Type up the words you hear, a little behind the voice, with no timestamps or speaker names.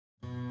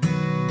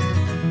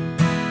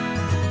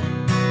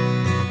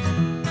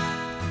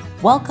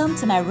Welcome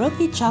to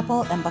Nairobi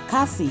Chapel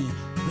Embakasi.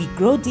 We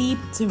grow deep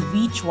to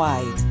reach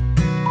wide.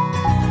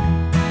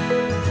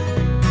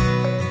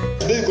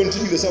 Today we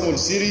continue the sermon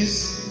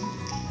series,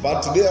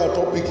 but today our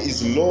topic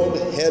is Lord,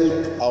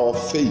 help our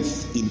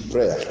faith in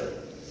prayer.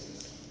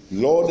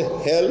 Lord,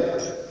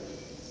 help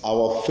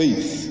our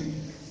faith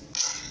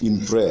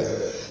in prayer.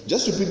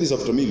 Just repeat this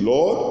after me.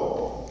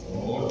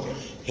 Lord,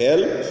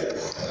 help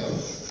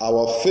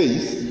our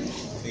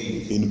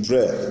faith in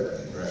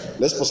prayer.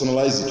 Let's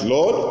personalize it.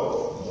 Lord,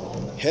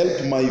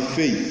 help my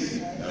faith.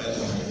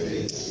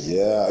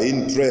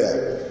 In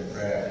prayer.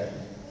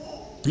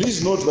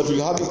 Please note that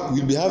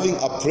we'll be having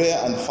a prayer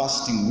and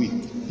fasting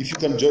week. If you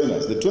can join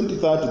us, the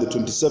 23rd to the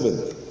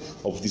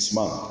 27th of this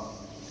month.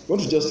 We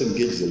want to just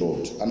engage the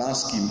Lord and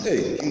ask Him,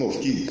 hey, King of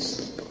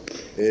Kings,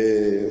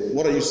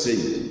 what are you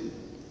saying?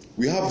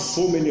 We have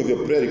so many of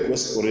your prayer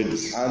requests already,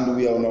 and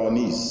we are on our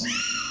knees.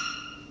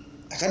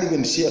 I can't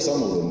even share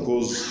some of them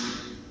because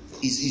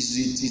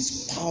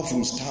it's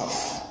powerful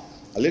stuff.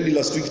 A lady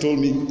last week told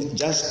me,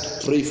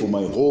 just pray for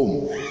my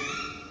home.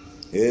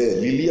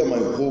 Lilia, my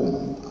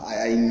home.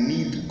 I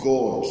need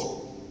God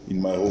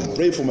in my home.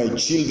 Pray for my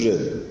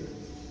children.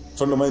 A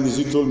friend of mine this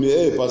week told me,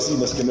 hey, Pastor,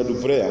 nasikenda to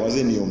prayer.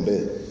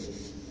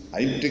 I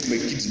need to take my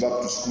kids back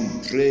to school.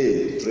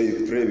 Pray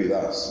with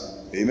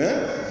us.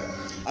 Amen?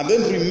 And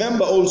then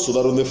remember also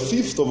that on the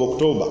 5th of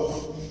October,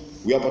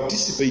 we are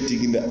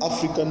participating in the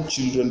African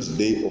Children's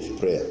Day of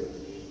Prayer.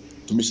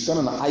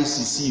 Tumeshikana na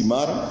ICC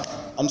Imara.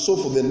 And so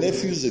for the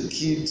nephews, the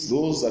kids,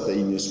 those that are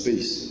in your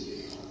space,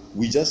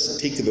 we just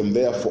take them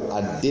there for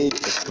a day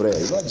of prayer.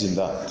 Imagine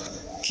that.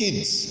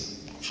 Kids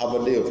have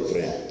a day of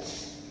prayer.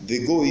 They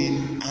go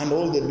in and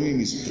all they're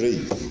doing is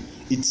praying.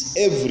 It's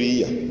every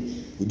year.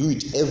 We do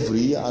it every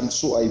year. And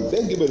so I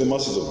beg you by the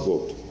mercies of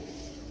God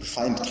to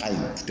find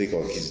time to take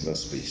our kids in that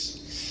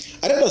space.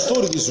 I read a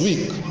story this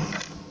week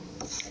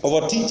of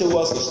a teacher who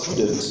asked the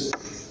students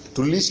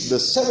to list the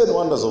 7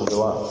 wonders of the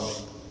world.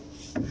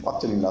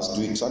 Actually last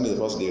week, Sunday, the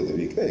first day of the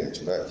week.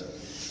 Thanks, right?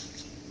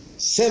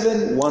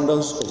 7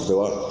 wonders of the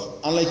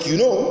world. And like you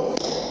know,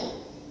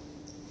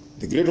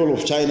 the Great Wall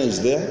of China is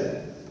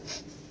there.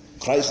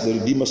 Christ the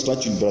Redeemer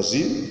statue in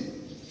Brazil.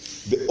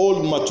 The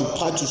old Machu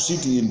Picchu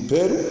city in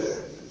Peru.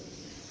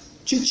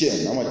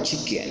 Chichen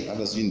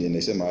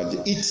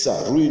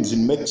Itza ruins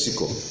in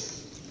Mexico.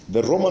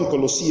 The Roman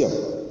Colosseum.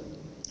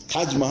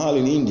 Taj Mahal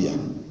in India.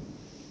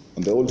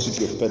 And the old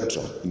city of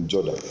Petra in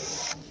Jordan.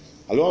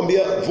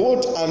 Alwambia,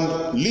 vote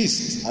and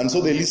list. And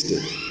so they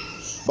listed.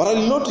 But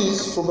I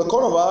noticed from the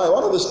corner of our eye,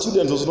 one of the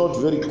students was not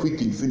very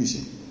quick in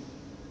finishing.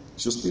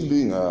 She was still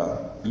doing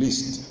a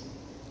list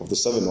of the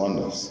 7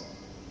 wonders.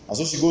 And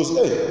so she goes,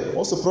 hey,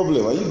 what's the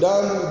problem? Are you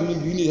done? Do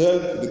you need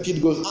help? The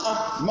kid goes,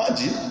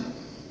 imagine,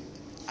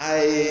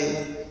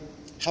 I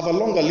have a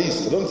longer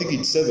list. I don't think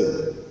it's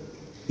 7.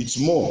 It's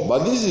more.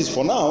 But this is,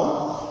 for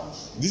now,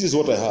 this is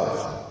what I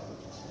have.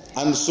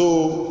 And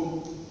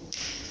so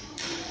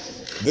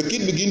the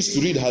kid begins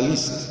to read her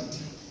list.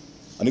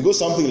 And it goes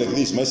something like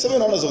this. My 7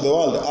 wonders of the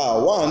world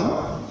are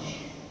 1,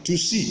 to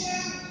see,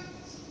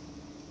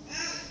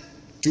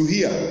 to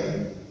hear,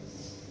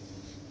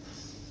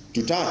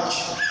 to touch,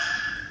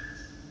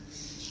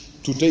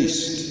 to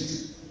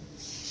taste,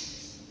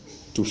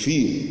 to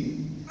feel,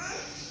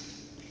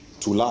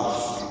 to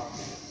laugh,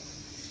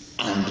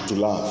 and to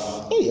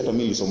laugh.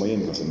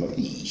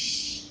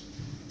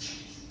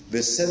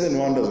 The 7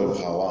 wonders of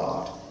her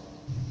world.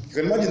 You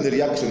can imagine the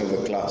reaction of the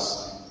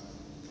class.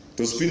 It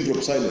was pin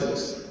drop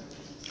silence.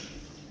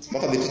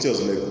 But the teacher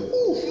was like,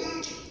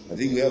 I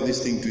think we have this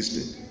thing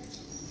twisted.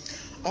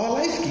 Our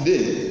life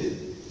today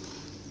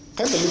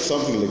kind of looks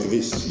something like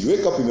this. You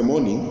wake up in the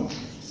morning,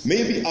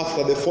 maybe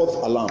after the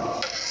 4th alarm.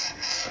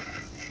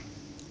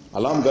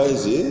 Alarm,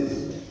 guys, Yeah.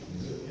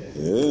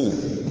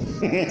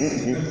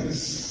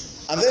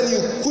 And then you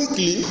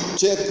quickly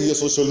check your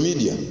social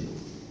media.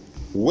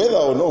 Whether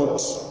or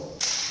not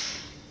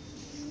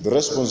the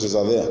responses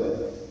are there.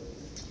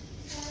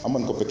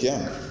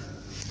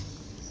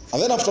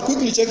 And then after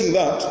quickly checking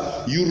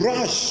that, you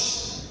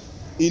rush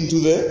into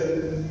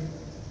the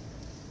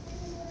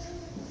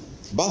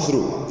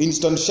bathroom,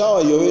 instant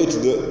shower your way to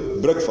the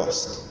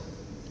breakfast.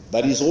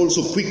 That is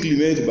also quickly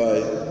made by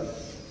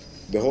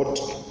the hot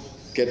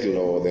kettle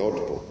or the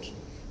hot pot.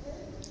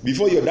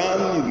 Before you're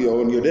done,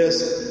 you're on your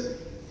desk,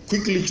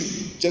 quickly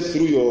check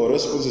through your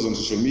responses on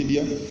social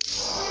media,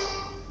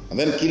 and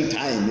then kill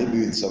time, maybe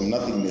with some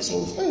nothingness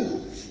of, hey,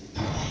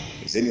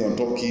 is anyone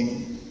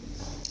talking?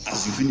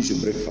 As you finish your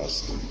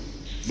breakfast,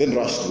 then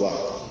rush to work.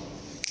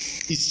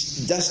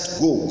 It's just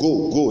go.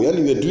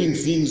 Yani we're doing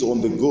things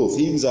on the go.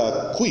 Things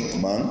are quick,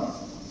 man.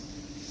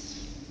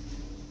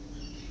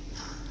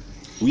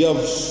 We have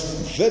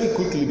very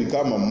quickly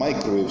become a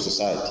microwave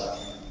society.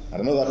 I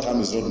know that term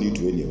is not new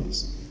to any of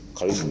us.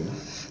 Karibu.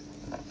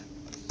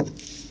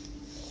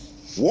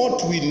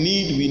 What we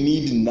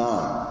need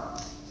now.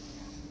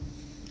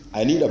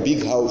 I need a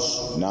big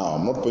house now.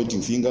 I'm not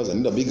pointing fingers. I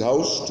need a big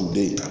house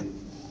today.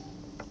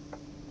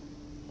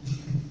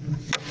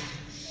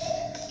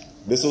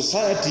 The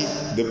society,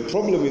 the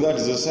problem with that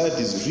is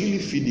society is really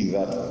feeding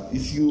that.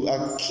 If you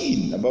are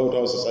keen about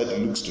how society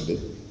looks today,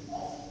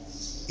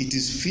 it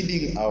is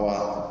feeding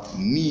our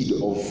need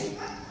of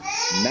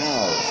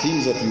now,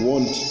 things that we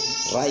want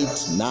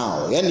right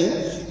now.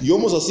 Yani, you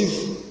almost as if,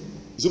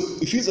 so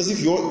it feels as if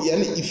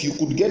if you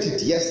could get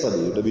it yesterday,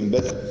 it would have been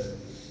better.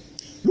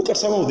 Look at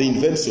some of the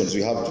inventions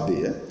we have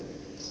today. Eh?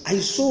 I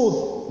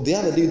saw the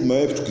other day with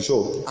my wife to the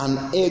shop an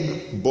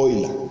egg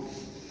boiler.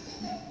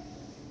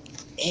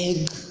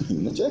 Egg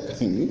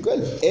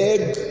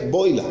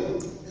boiler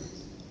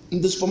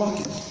in the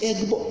supermarket.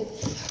 Egg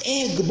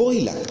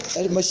boiler.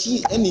 A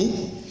machine,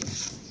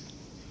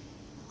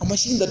 a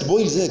machine that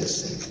boils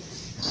eggs.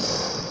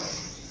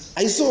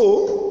 I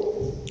saw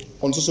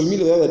on social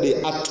media the other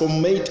day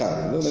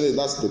automaton.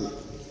 That's the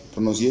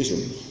pronunciation.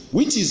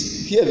 Which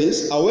is, hear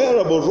this, a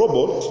wearable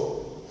robot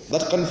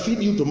that can feed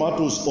you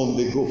tomatoes on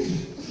the go.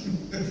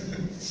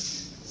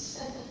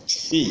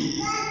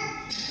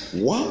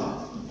 What?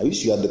 I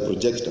wish you had the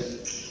projector.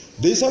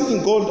 There is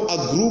something called a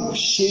group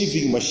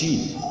shaving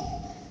machine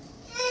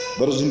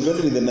that was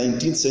invented in the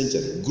 19th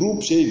century.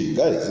 Group shaving,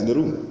 guys in the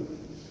room.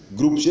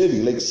 Group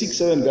shaving, like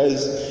 6-7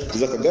 guys.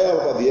 There's like a guy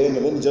up at the end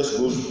and then he just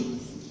goes.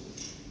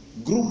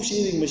 Group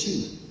shaving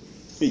machine.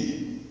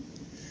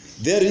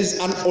 There is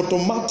an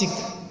automatic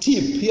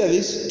tip. Hear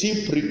this,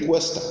 tip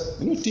requester.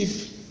 You know tip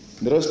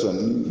in the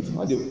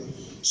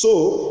restaurant.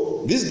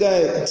 So this guy,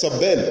 it's a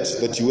belt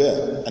that you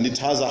wear and it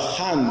has a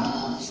hand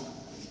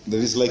that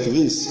is like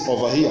this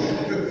over here.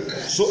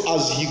 So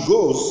as he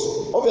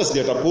goes, obviously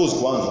at a pose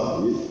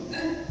kwanza,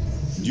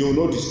 you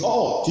notice,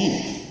 oh,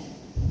 tip.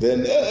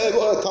 Then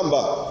come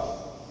back.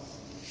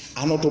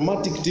 An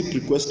automatic tip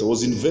requester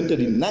was invented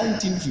in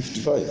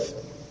 1955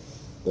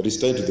 that is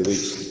tied to the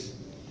waist.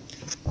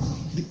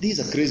 This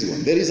is a crazy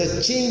one. There is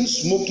a chain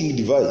smoking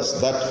device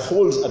that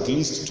holds at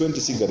least 20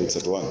 cigarettes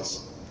at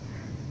once.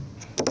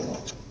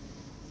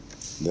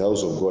 The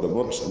house of God.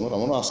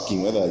 I'm not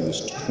asking whether I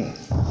used to.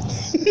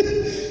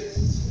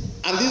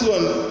 And this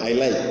one I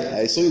like.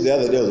 I saw it the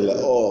other day. I was like,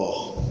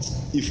 oh,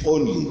 if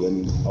only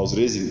when I was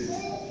raising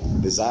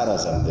the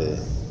Zaras and the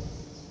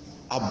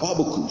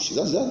Ababakush.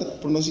 That's the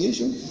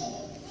pronunciation?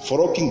 For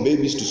rocking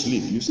babies to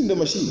sleep. You've seen the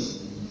machine.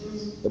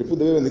 But you put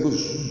the baby and they go.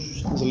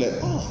 I was like,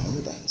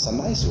 oh, that's a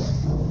nice one.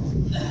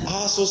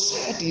 Our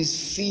society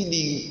is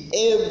feeding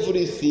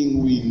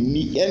everything we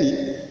need.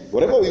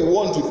 Whatever we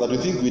want that we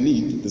think we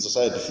need, the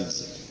society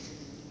feeds it.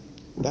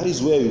 That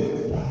is where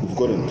we've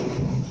gotten to.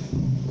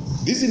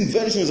 These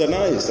inventions are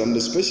nice, and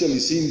especially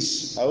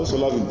since I also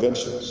love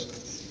inventions.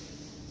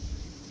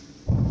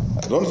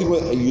 I don't think,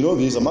 you know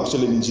this, I'm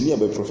actually an engineer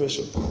by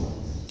profession.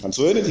 And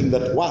so anything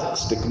that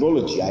works,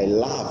 technology, I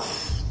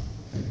love.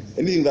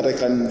 Anything that I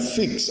can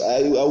fix,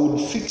 I would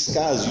fix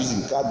cars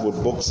using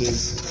cardboard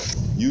boxes,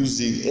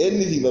 using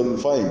anything that I will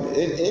find.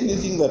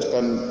 Anything that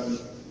can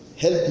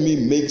help me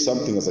make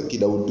something as a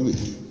kid, I would do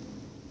it.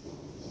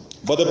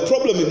 But the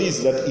problem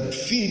is that it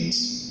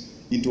feeds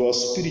into our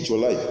spiritual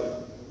life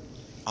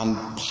and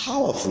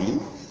powerfully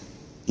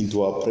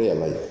into our prayer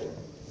life.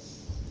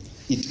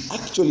 It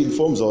actually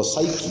informs our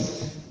psyche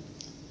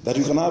that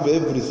we can have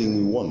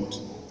everything we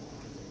want,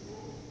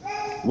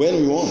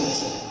 when we want,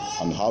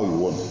 and how we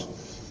want.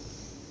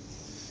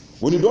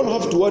 When you don't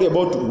have to worry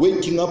about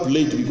waking up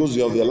late because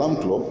you have the alarm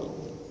clock,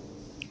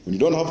 when you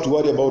don't have to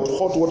worry about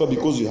hot water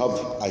because you have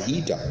a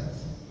heater,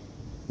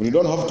 when you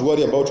don't have to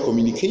worry about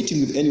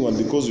communicating with anyone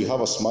because you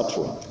have a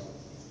smartphone,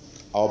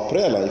 our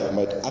prayer life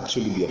might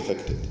actually be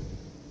affected.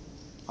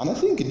 And I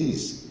think it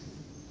is.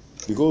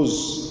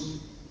 Because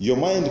your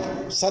mind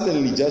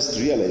suddenly just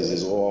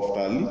realizes, or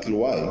after a little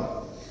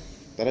while,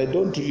 that I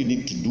don't really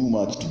need to do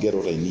much to get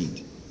what I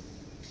need.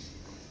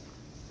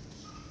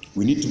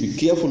 We need to be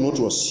careful not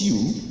to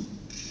assume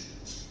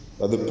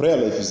that the prayer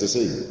life is the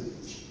same.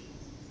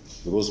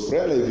 Because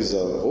prayer life is a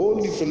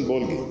whole different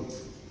ballgame.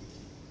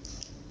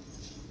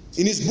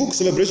 In his book,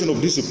 Celebration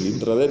of Discipline,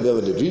 that I read the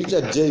other day,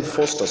 Richard J.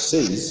 Foster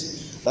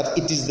says that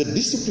it is the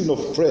discipline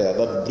of prayer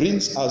that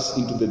brings us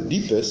into the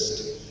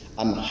deepest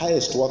and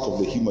highest work of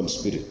the human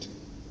spirit.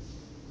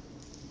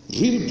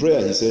 Real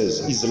prayer, he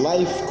says, is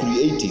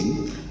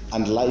life-creating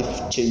and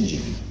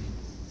life-changing.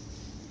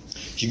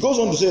 He goes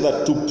on to say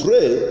that to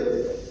pray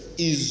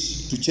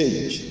is to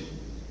change.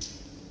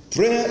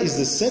 Prayer is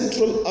the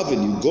central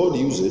avenue God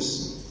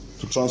uses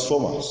to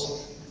transform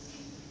us.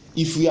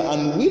 If we are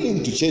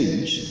unwilling to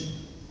change,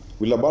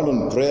 we'll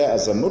abandon prayer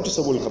as a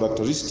noticeable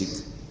characteristic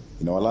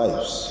in our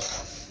lives.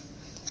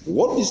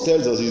 What this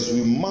tells us is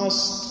we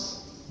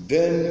must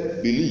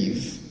then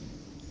believe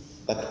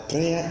that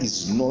prayer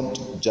is not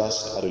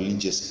just a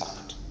religious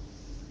act.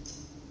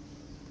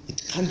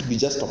 It can't be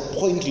just a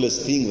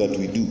pointless thing that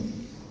we do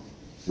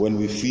when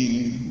we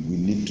feel we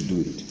need to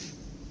do it.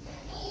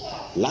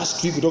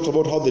 Last week we talked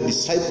about how the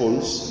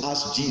disciples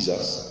asked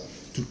Jesus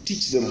to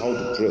teach them how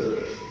to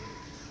pray.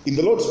 In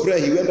the Lord's Prayer,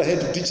 he went ahead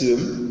to teach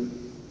them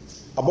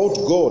about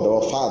God,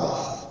 our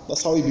Father.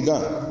 That's how he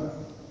began.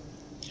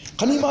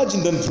 Can you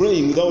imagine them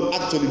praying without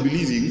actually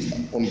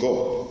believing on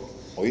God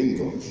or in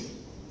God?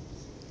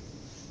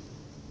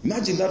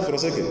 Imagine that for a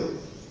second.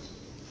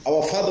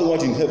 Our Father who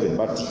art in heaven,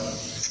 but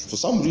for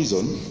some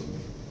reason,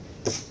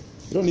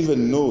 you don't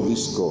even know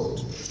this God.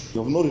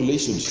 You have no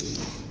relationship.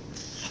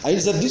 And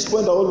it's at this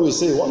point I always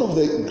say, one of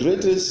the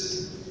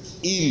greatest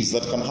ills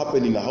that can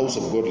happen in a house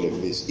of God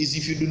like this is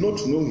if you do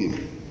not know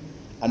Him,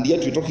 and yet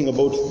we're talking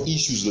about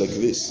issues like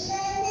this,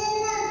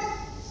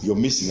 you're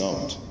missing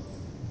out.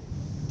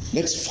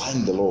 Let's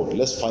find the Lord.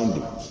 Let's find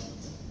Him.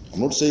 I'm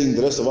not saying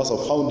the rest of us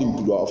have found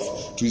Him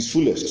to His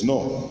fullest.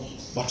 No.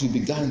 But we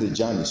began the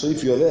journey. So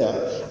if you're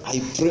there,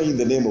 I pray in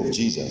the name of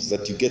Jesus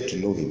that you get to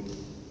know Him.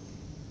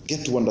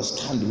 Get to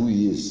understand who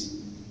He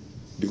is.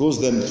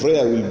 Because then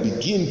prayer will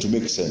begin to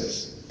make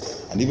sense.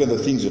 And even the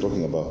things you're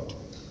talking about.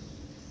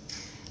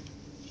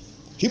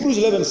 Hebrews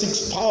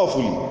 11:6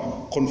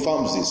 powerfully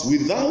confirms this.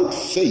 Without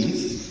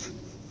faith,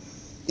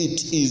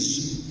 it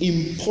is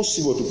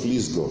impossible to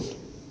please God.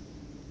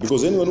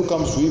 Because anyone who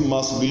comes to Him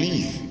must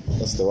believe,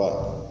 that's the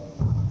word,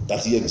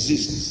 that He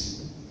exists.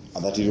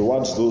 And that He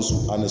rewards those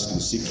who earnestly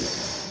seek Him.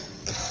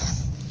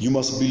 You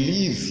must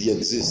believe He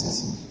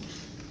exists.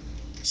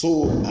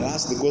 So I'll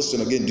ask the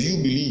question again, do you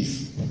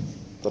believe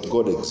that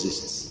God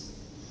exists?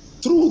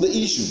 Through the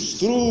issues,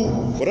 through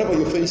whatever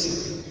you're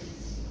facing.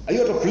 Are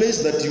you at a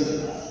place that you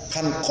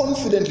can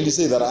confidently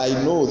say that I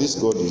know this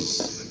God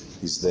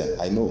is there?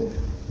 I know.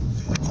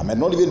 I might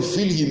not even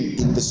feel Him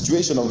in the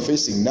situation I'm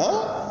facing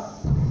now,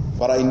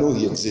 but I know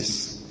He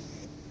exists.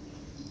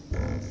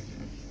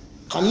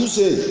 Can you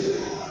say,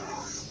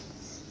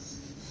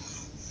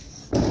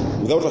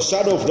 without a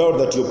shadow of doubt,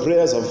 that your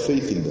prayers have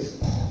faith in them?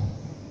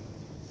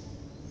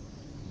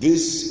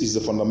 This is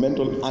the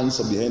fundamental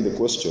answer behind the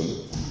question,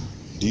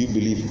 do you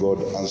believe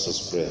God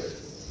answers prayer?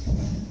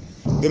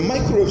 The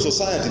microwave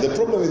society, the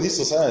problem with this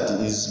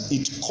society is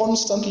it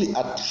constantly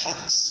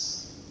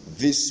attacks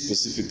this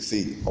specific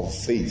thing of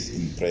faith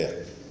in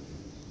prayer.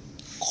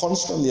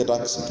 Constantly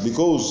attacks it,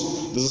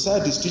 because the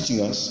society is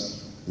teaching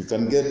us we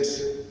can get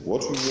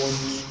what we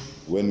want,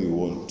 when we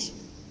want,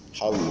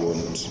 how we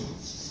want,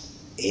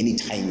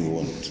 anytime we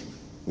want.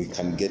 We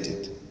can get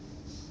it.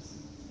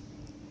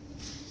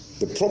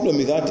 The problem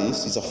with that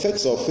is it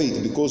affects our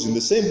faith, because in the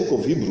same book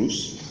of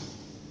Hebrews,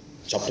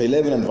 chapter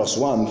 11 and verse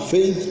 1,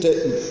 faith,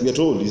 we are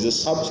told, is a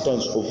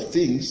substance of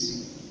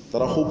things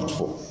that are hoped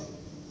for,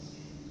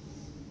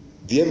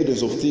 the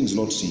evidence of things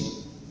not seen.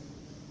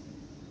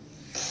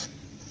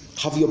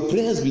 Have your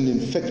prayers been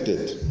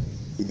infected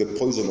with the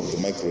poison of the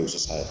microwave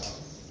society?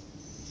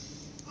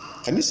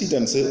 Can you sit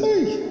and say,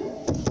 hey,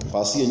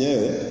 pasi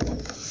yenyewe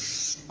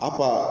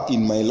hapa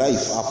in my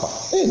life hapa,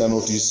 hey, na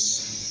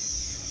notice,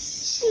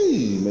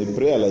 my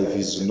prayer life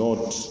is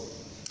not.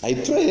 I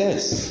pray,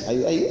 yes.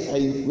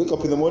 I wake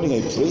up in the morning,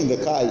 I pray in the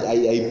car,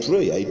 I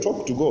pray, I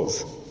talk to God.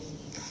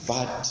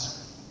 But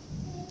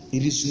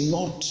it is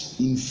not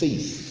in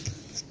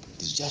faith.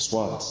 It's just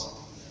words.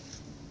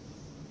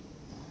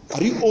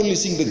 Are you only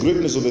seeing the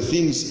greatness of the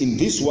things in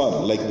this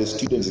world, like the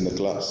students in the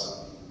class?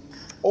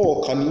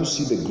 Or can you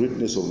see the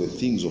greatness of the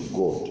things of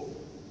God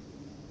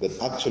that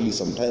actually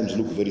sometimes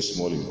look very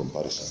small in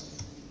comparison?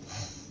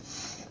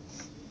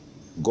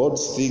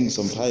 God's things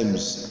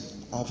sometimes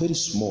are very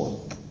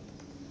small.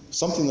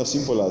 Something as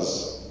simple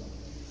as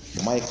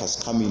Mike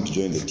has come in to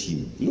join the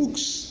team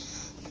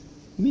looks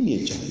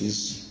miniature,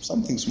 is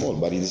something small,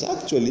 but it is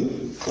actually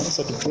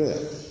answer to prayer.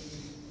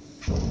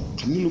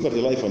 Can you look at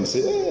your life and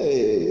say,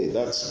 hey,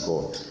 that's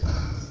God?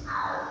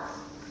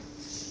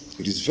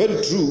 It is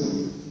very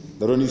true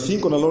that when you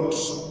think on a lot,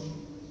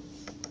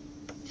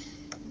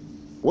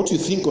 what you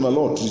think on a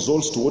lot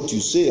results to what you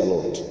say a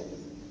lot,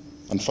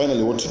 and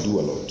finally what you do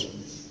a lot.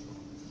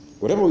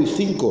 Whatever we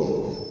think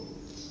on,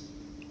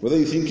 whether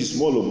you think is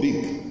small or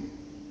big,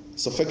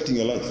 it's affecting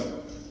your life.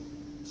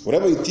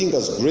 Whatever you think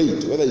as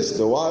great, whether it's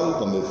the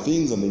world and the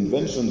things and the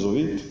inventions of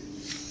it,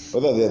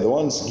 whether they're the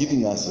ones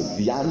giving us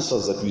the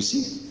answers that we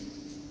see,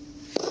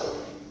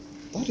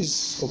 that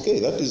is okay.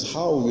 That is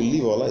how we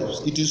live our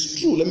lives. It is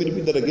true. Let me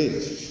repeat that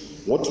again.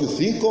 What you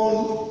think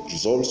on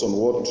results on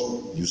what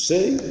you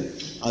say,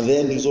 and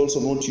then results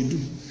on what you do.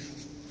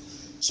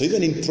 So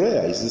even in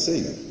prayer, it's the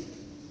same.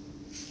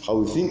 How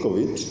we think of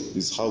it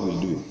is how we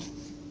do it.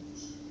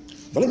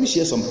 But let me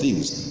share some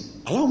things.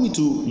 Allow me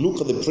to look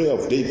at the prayer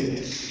of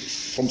David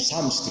from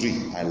Psalms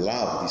 3. I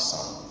love this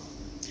psalm.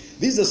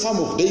 This is the psalm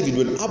of David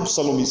when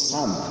Absalom, his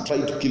son,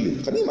 tried to kill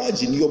him. Can you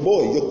imagine your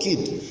boy, your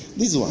kid,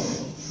 this one?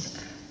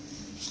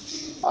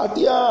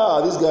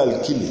 Yeah, this guy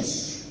will kill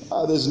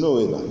him. There's no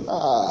way, man.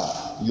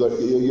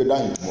 You're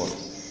dying tomorrow.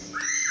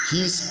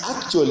 He's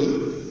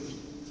actually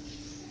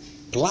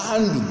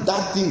planned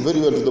that thing very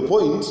well to the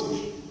point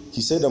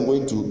he said, I'm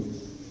going to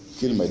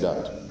kill my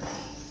dad.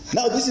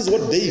 Now this is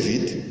what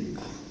David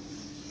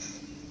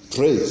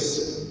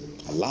prays.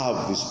 I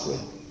love this prayer.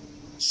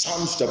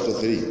 Psalms chapter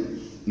 3.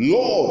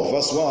 Lord,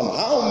 verse 1,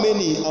 how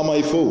many are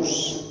my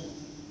foes?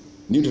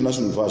 New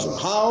International Version.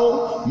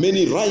 How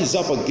many rise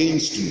up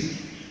against me?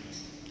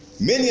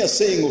 Many are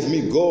saying of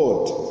me,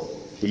 God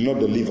will not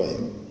deliver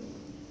him.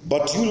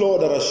 But you,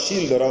 Lord, are a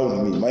shield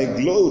around me, my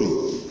glory,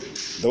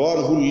 the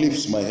one who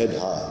lifts my head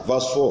high.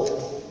 Verse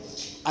 4.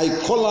 I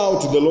call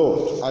out to the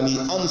Lord, and he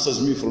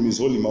answers me from his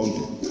holy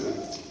mountain.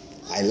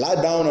 I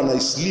lie down and I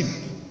sleep.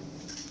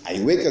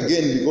 I wake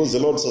again because the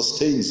Lord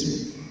sustains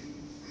me.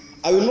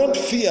 I will not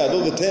fear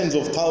though the tens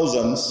of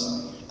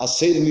thousands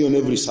assail me on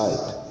every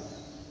side.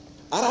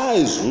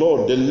 Arise,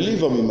 Lord,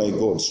 deliver me, my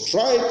God.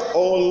 Strike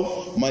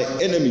all my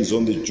enemies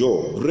on the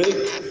jaw.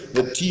 Break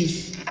the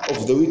teeth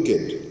of the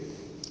wicked.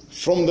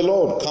 From the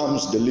Lord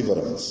comes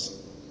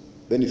deliverance.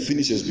 Then he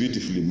finishes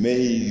beautifully.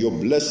 May your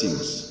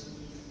blessings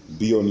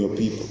be on your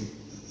people.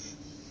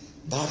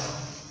 That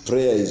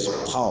prayer is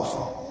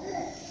powerful.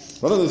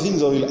 One of the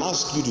things I will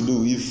ask you to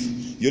do,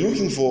 if you're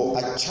looking for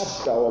a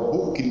chapter or a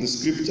book in the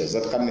scriptures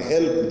that can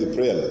help with the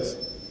prayer life,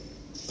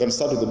 you can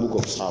start with the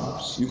book of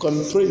Psalms. You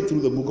can pray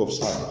through the book of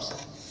Psalms.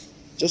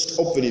 Just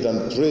open it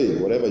and pray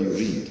whatever you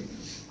read.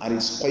 And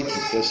it's quite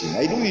refreshing.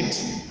 I do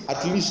it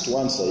at least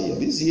once a year.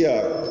 This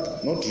year,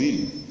 not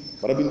really.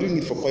 But I've been doing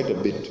it for quite a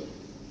bit.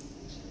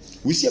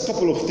 We see a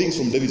couple of things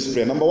from David's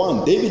prayer. Number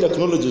one, David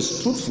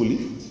acknowledges truthfully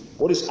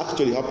what is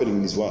actually happening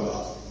in his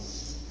world.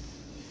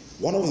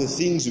 One of the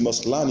things you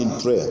must learn in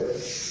prayer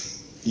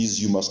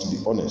is you must be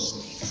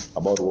honest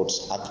about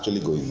what's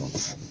actually going on.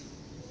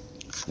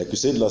 Like we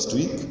said last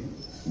week,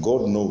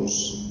 God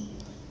knows.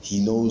 He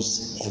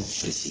knows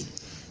everything.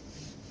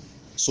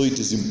 So it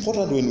is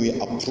important when we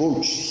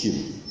approach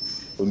him,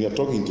 when we are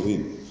talking to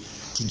him,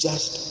 to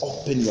just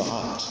open your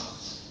heart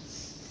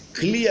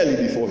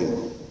clearly before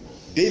him.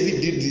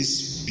 David did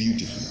this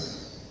beautifully.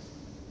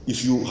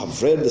 If you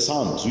have read the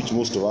Psalms, which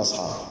most of us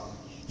have,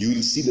 you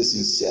will see the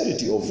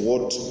sincerity of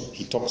what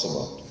he talks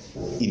about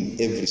in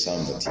every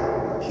psalm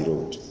that he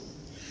wrote.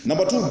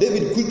 Number two,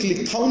 David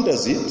quickly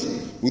counters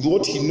it with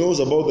what he knows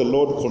about the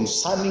Lord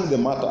concerning the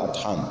matter at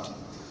hand.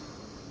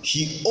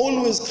 He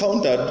always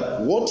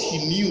countered what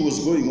he knew was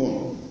going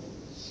on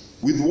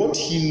with what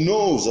he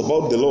knows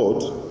about the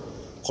Lord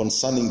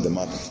concerning the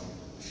matter.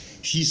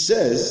 He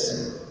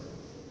says,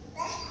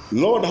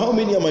 Lord, how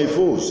many are my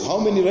foes? How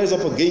many rise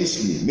up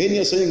against me? Many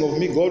are saying of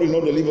me, God will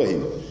not deliver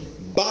him.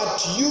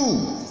 But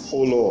you,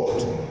 O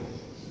Lord,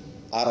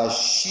 are a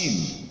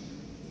shield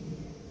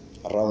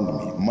around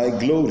me, my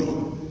glory,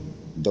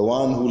 the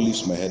one who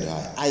lifts my head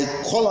high.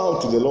 I call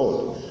out to the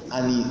Lord,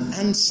 and he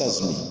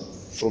answers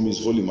me from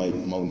his holy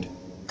mountain.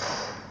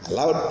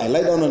 I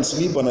lie down and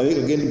sleep, and I wake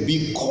again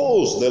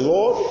because the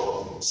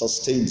Lord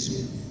sustains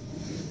me.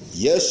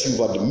 Yes, you've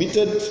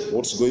admitted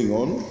what's going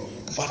on,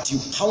 but you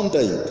counter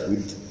it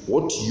with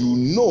what you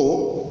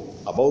know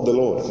about the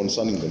Lord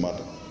concerning the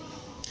matter.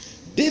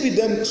 David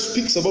then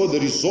speaks about the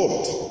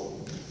result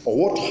of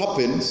what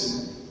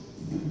happens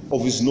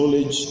of his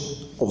knowledge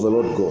of the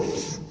Lord God.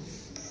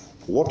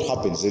 What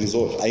happens, the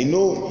result? I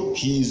know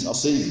he is a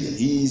savior.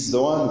 He is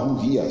the one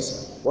who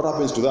hears. What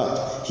happens to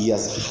that? He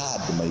has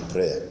heard my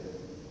prayer.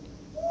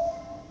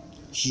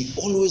 He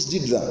always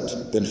did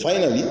that. Then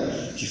finally,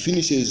 he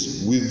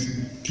finishes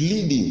with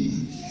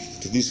pleading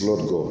to this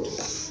Lord God.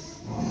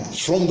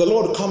 From the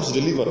Lord comes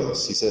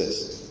deliverance, he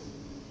says.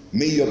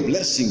 May your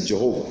blessing,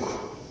 Jehovah,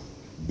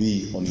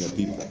 be on your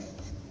people.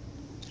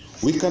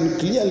 We can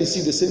clearly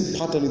see the same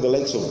pattern in the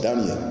likes of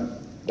Daniel.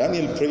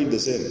 Daniel prayed the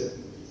same.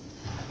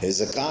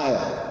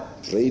 Hezekiah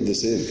prayed the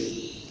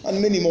same.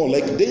 And many more.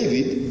 Like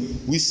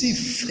David, we see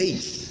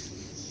faith.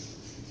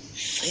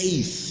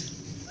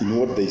 Faith in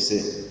what they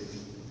say.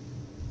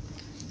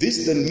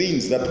 This then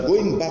means that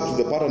going back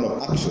to the pattern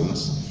of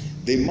actions,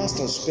 they must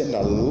have spent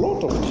a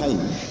lot of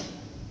time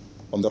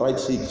on the right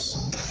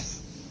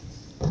things.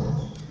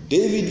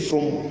 David,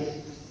 from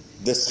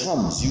the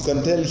Psalms, you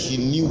can tell he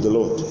knew the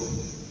Lord.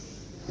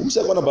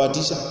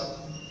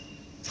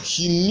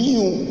 He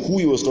knew who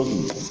he was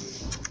talking to.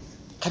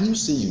 Can you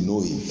say you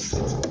know him?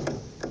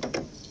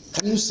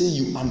 Can you say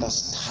you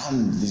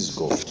understand this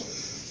God?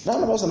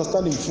 None of us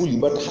understand him fully,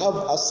 but have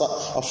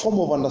a form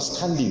of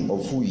understanding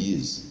of who he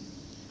is.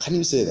 Can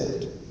you say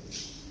that?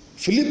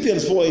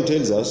 Philippians 4:8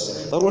 tells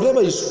us that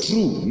whatever is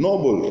true,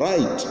 noble,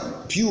 right,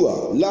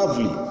 pure,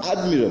 lovely,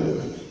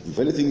 admirable, if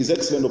anything is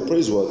excellent or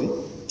praiseworthy,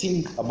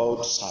 think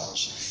about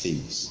such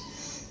things.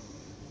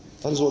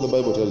 That is what the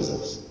Bible tells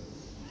us.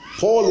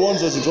 Paul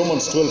warns us in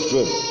Romans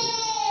 12:12,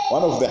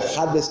 one of the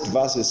hardest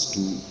verses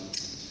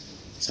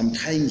to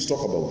sometimes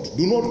talk about.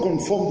 Do not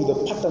conform to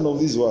the pattern of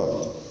this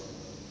world,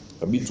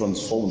 but be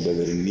transformed by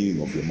the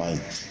renewing of your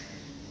mind.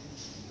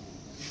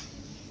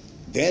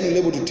 Then you'll be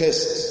able to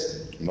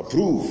test and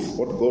approve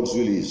what God's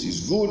will is.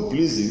 His good,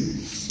 pleasing,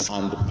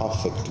 and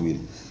perfect will.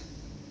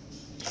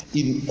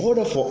 In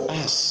order for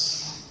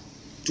us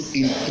to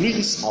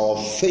increase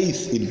our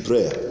faith in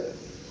prayer,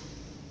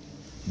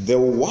 the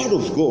word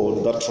of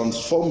God that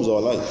transforms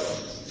our life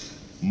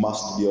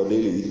must be our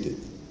daily intake.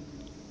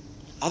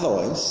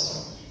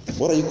 Otherwise,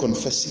 what are you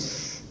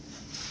confessing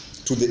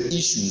to the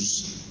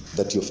issues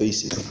that you're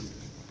facing?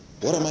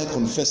 What am I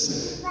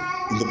confessing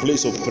in the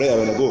place of prayer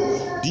when I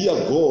go, dear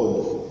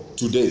God,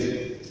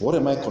 today, what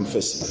am I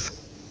confessing?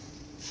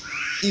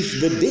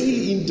 If the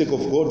daily intake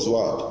of God's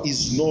word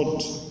is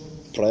not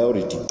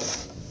priority,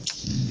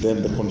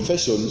 then the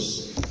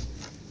confessions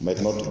might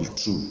not be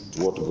true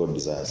to what God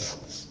desires.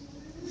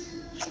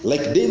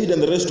 Like David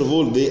and the rest of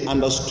all, they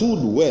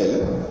understood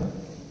well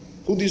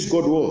who this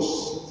God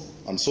was.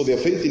 And so their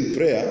faith in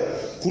prayer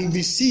could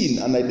be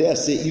seen, and I dare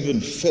say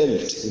even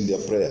felt in their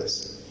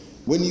prayers.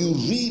 When you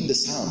read the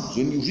Psalms,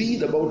 when you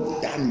read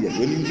about Daniel,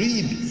 when you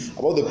read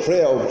about the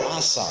prayer of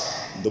Asa,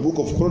 the book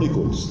of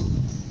Chronicles,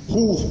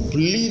 who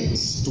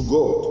pleads to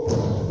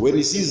God when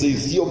he sees the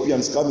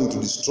Ethiopians coming to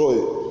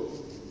destroy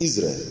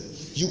Israel,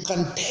 you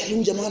can tell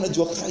who Jamana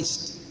Jua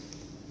Christ.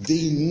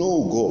 They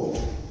know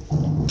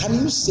God. Can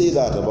you say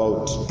that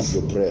about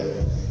your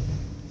prayer?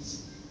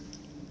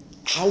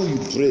 How you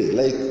pray,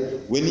 like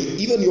when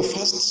even your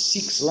first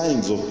 6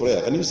 lines of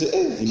prayer, can you say,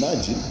 hey,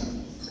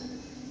 imagine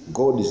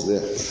God is there?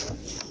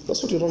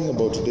 That's what you're talking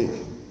about today.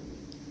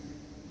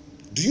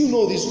 Do you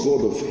know this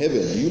God of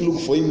heaven? Do you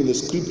look for him in the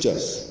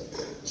scriptures?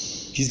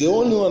 He's the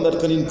only one that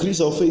can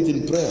increase our faith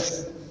in prayer.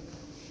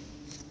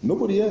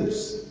 Nobody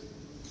else.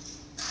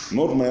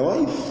 Not my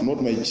wife,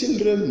 not my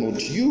children,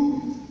 not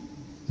you.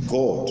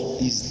 God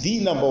is the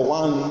number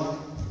one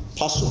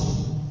person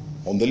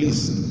on the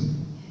list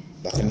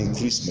that can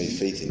increase my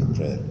faith in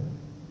prayer.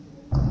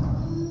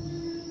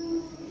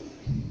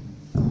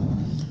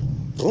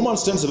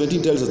 Romans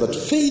 10:17 tells us that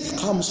faith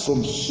comes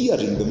from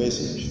hearing the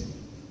message,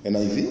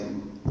 NIV,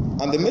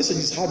 and the message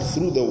is heard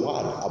through the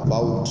word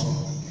about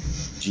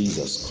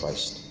Jesus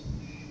Christ.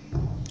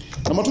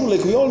 Number 2,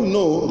 like we all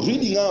know,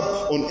 reading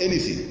up on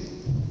anything,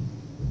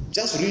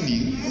 just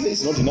reading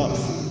is not enough.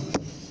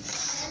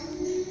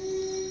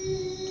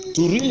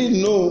 To really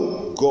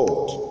know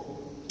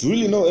God, to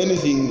really know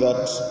anything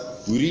that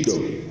we read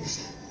on,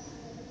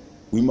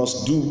 we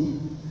must do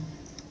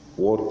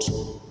what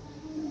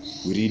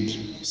we read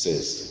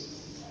says.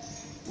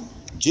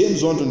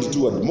 James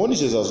 1:22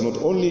 admonishes us not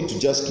only to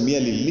just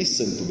merely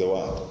listen to the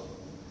word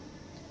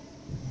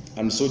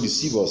and so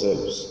deceive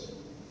ourselves.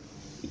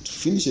 It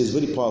finishes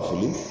very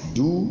powerfully.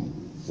 Do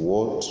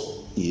what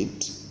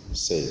it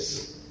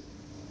says.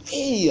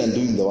 Hey, and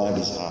doing the word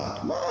is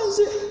hard.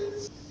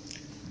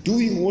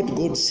 Doing what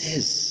God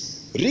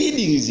says.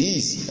 Reading is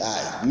easy.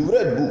 We've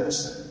read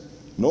books,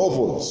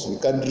 novels. We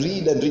can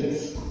read and read.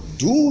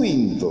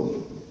 Doing though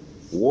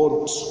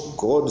what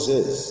God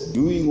says,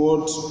 doing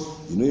what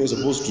you're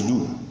supposed to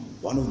do,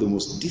 one of the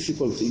most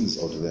difficult things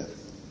out there.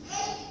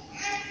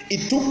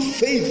 It took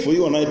faith for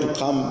you and I to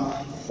come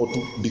or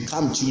to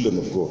become children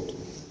of God.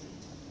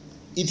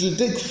 It will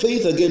take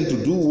faith again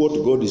to do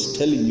what God is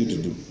telling you to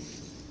do.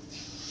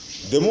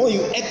 The more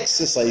you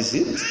exercise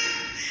it,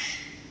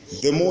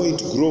 the more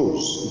it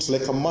grows. It's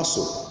like a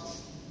muscle.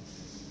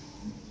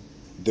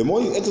 The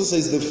more you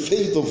exercise the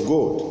faith of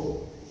God,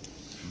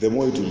 the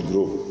more it will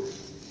grow.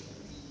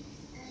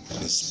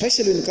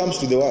 Especially when it comes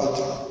to the word.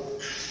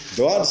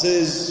 The word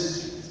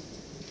says,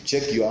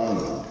 check your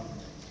anger.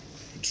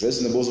 Dress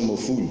in the bosom of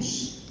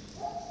fools.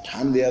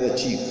 Turn the other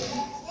cheek.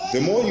 The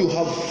more you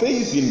have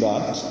faith in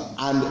that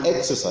and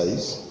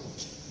exercise,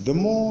 the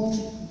more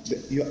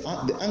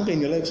the anger in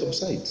your life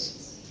subsides.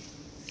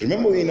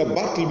 Remember, we're in a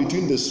battle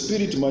between the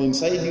spirit man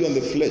inside you and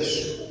the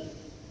flesh.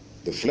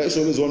 The flesh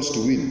always wants to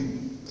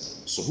win.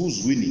 So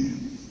who's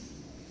winning?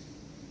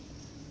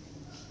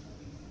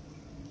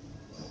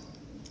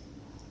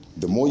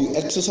 The more you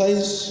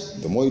exercise,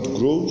 the more it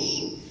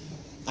grows.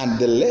 And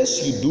the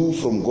less you do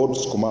from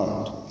God's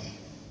command,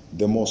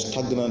 the more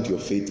stagnant your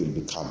faith will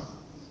become.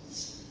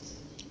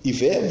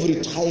 If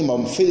every time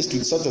I'm faced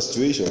with such a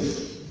situation,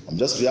 I'm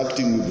just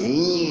reacting with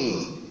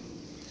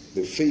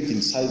the faith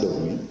inside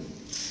of me,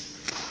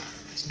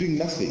 it's doing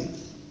nothing.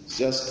 It's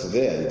just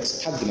there.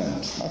 It's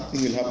stagnant.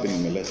 Nothing will happen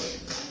in my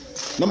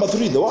life. Number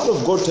 3, the word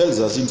of God tells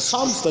us in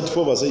Psalms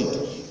 34 verse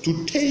 8,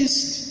 to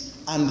taste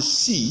and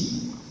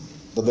see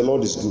that the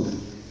Lord is good.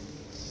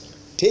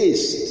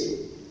 Taste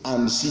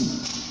and see.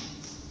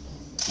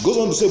 It goes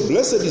on to say,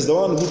 blessed is the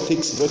one who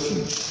takes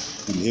refuge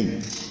in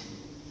him.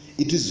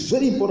 It is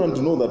very important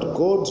to know that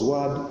God's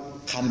word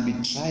can be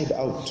tried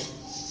out.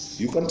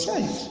 You can try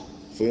it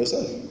for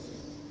yourself.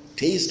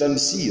 Taste and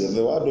see that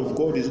the word of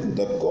God is good,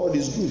 that God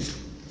is good.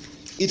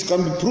 It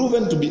can be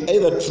proven to be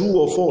either true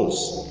or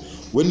false.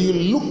 When you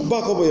look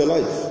back over your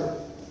life,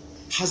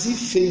 has he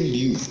failed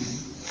you?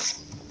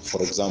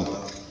 For example,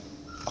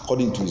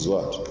 according to his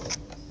word.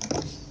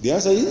 The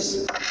answer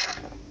is?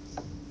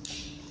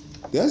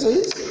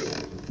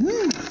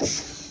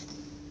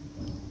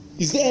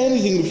 Is there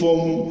anything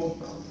from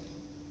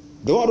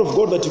the word of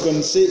God that you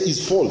can say is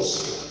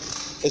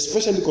false,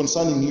 especially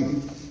concerning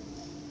you?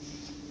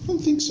 I don't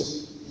think so.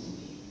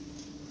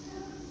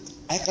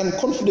 I can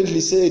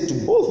confidently say to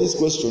both these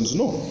questions,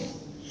 no.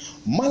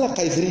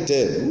 Malachi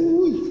 3:10.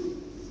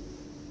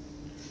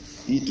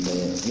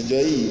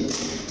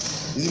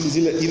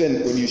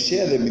 Even when you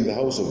share them in the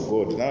house of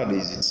God,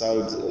 nowadays it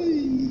sounds,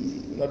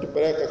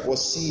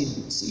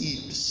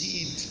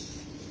 seed.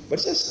 But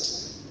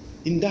just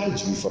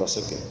indulge me for a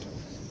second.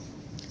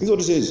 This is what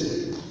it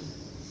says.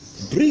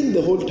 Bring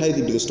the whole tithe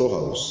into the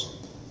storehouse,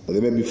 that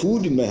there may be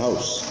food in my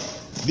house.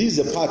 This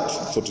is a part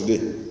for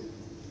today.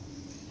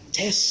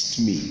 Test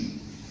me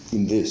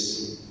in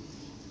this.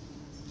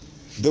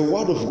 The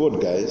word of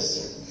God,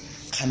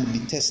 guys, can be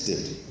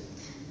tested.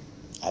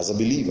 As a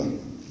believer,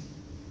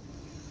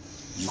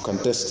 you can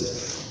test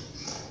it.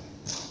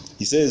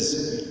 He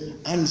says,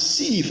 and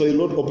see if I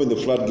will not open the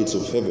floodgates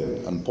of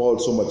heaven and pour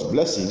out so much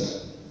blessing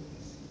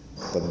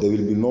that there will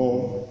be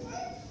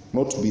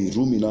not be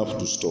room enough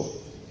to store.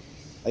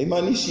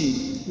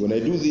 Haimanishi, when I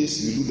do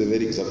this, you do the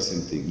very exact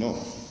same thing. No.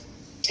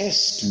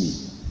 Test me.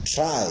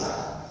 Try.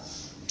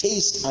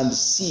 Taste and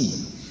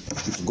see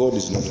if God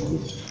is not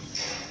good.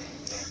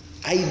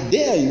 I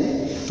dare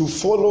you to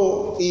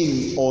follow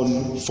in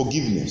on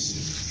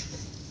forgiveness.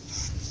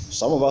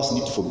 Some of us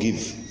need to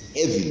forgive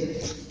heavily.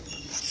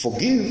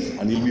 Forgive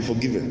and you'll be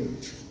forgiven.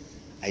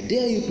 I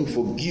dare you to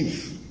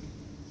forgive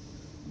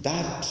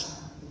that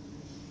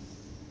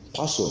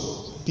person,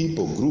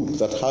 people, group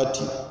that hurt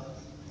you,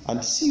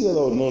 and see whether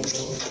or not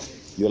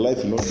your life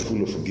will not be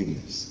full of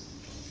forgiveness.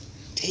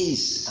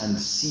 Taste and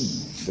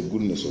see the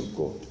goodness of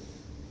God.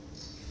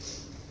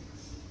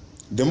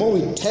 The more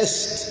we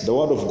test the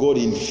word of God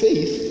in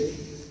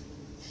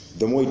faith,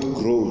 the more it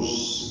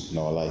grows in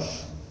our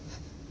life.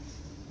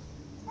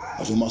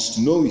 But we must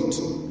know it.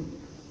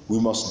 We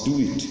must do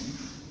it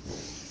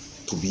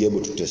to be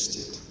able to test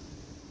it.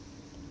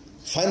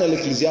 Finally,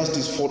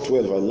 Ecclesiastes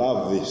 4:12, I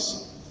love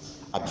this,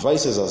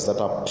 advises us that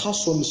a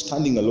person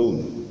standing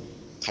alone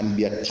can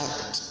be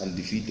attacked and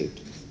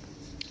defeated,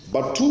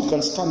 but two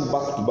can stand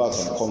back to back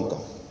and conquer.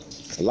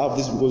 I love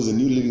this because the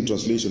New Living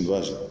Translation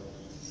version.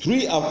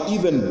 Three are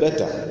even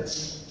better,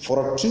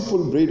 for a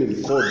triple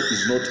braided cord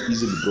is not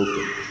easily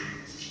broken.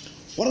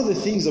 One of the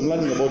things I'm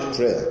learning about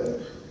prayer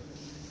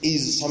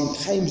is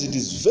sometimes it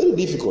is very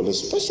difficult,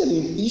 especially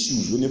in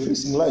issues when you're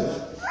facing life,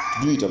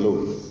 to do it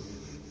alone.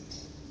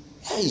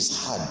 It's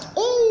hard.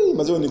 Hey,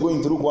 when you're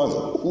going through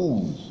Kwanzaa,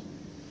 ooh,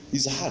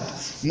 it's hard.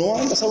 No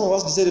wonder some of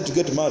us decided to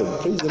get married.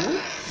 Praise the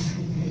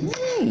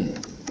Lord.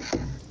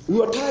 We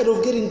were tired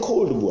of getting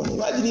cold, boy.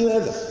 Imagine you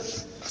ever.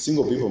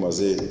 Single people must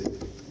say,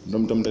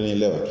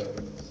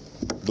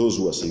 those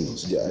who are single.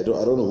 I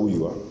don't know who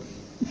you are.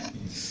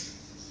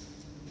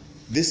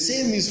 The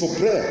same is for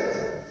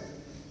prayer.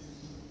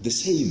 The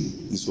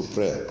same is for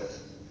prayer.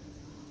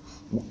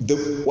 The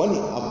one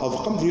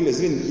I've come to realize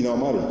in our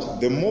marriage,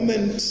 the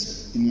moment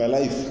in my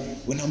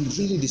life when I'm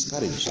really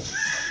discouraged,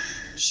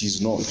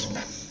 she's not.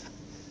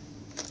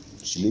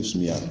 She lifts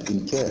me up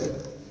in prayer.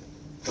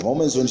 The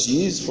moments when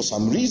she is, for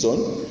some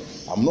reason,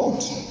 I'm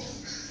not.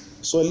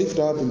 So I lift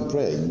her up in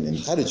prayer, in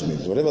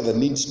encouragement, whatever that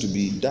needs to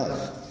be done.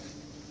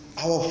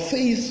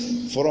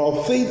 For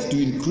our faith to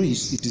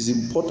increase, it is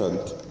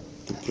important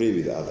to pray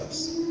with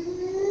others.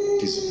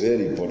 It is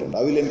very important.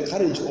 I will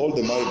encourage all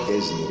the married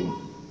guys in the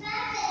room.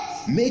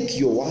 Make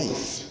your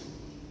wife,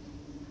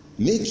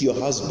 make your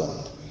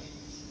husband,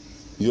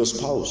 your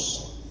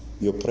spouse,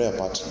 your prayer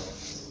partner.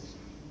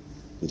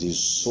 It is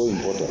so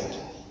important.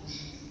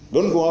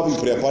 Don't go having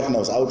prayer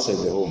partners outside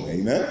the home.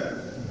 Amen?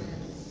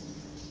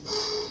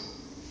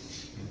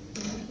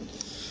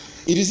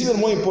 It is even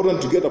more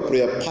important to get a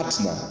prayer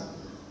partner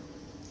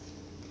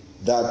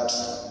that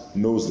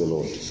knows the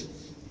Lord.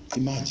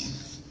 Imagine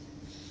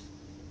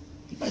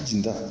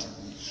that.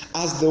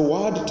 As the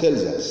word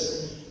tells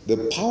us, the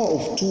power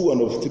of two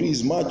and of three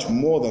is much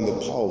more than the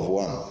power of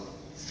one.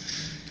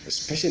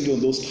 Especially on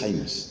those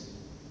times.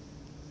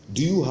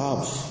 Do you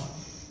have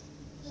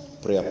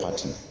a prayer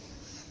partner?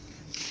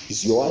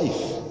 Is your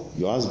wife,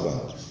 your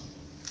husband,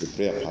 the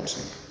prayer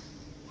partner?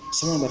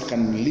 Someone that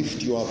can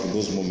lift you up in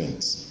those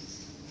moments.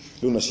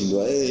 Don't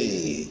ashindwa,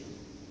 hey.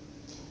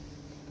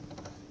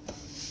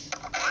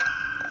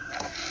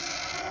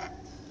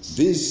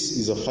 This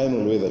is a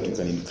final way that we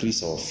can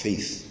increase our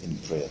faith in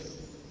prayer.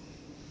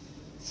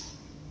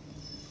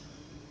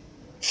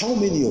 How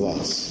many of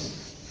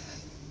us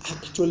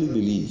actually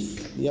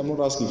believe, I'm not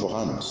asking for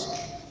hands,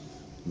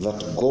 that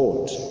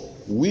God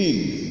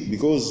will,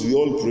 because we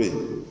all pray,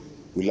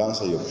 will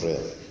answer your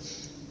prayer?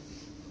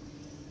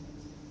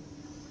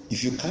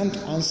 If you can't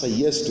answer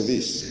yes to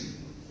this,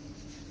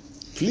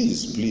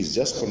 please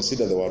just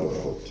consider the word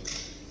of God.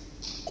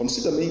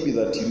 Consider maybe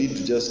that you need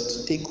to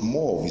just take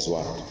more of his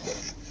word.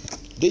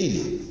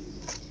 Daily.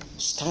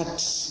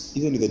 Start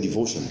even with a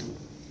devotion.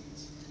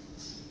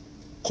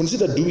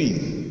 Consider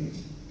doing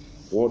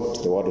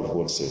what the word of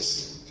God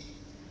says.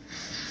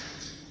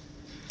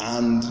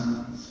 And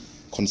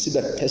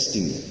consider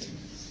testing it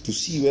to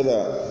see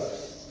whether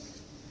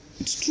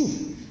it's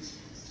true.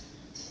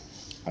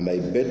 And I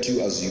bet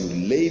you, as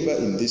you labor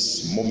in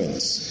these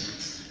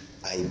moments,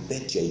 I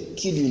bet you, I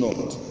kid you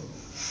not,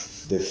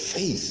 the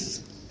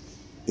faith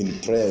in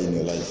prayer in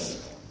your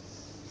life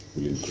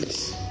will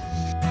increase.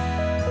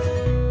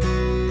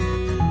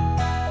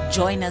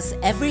 Join us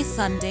every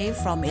Sunday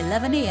from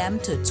 11 a.m.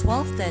 to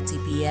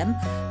 12:30 p.m.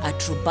 at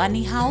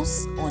Rubani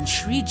House on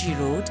Shriji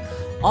Road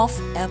off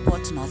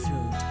Airport North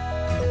Road.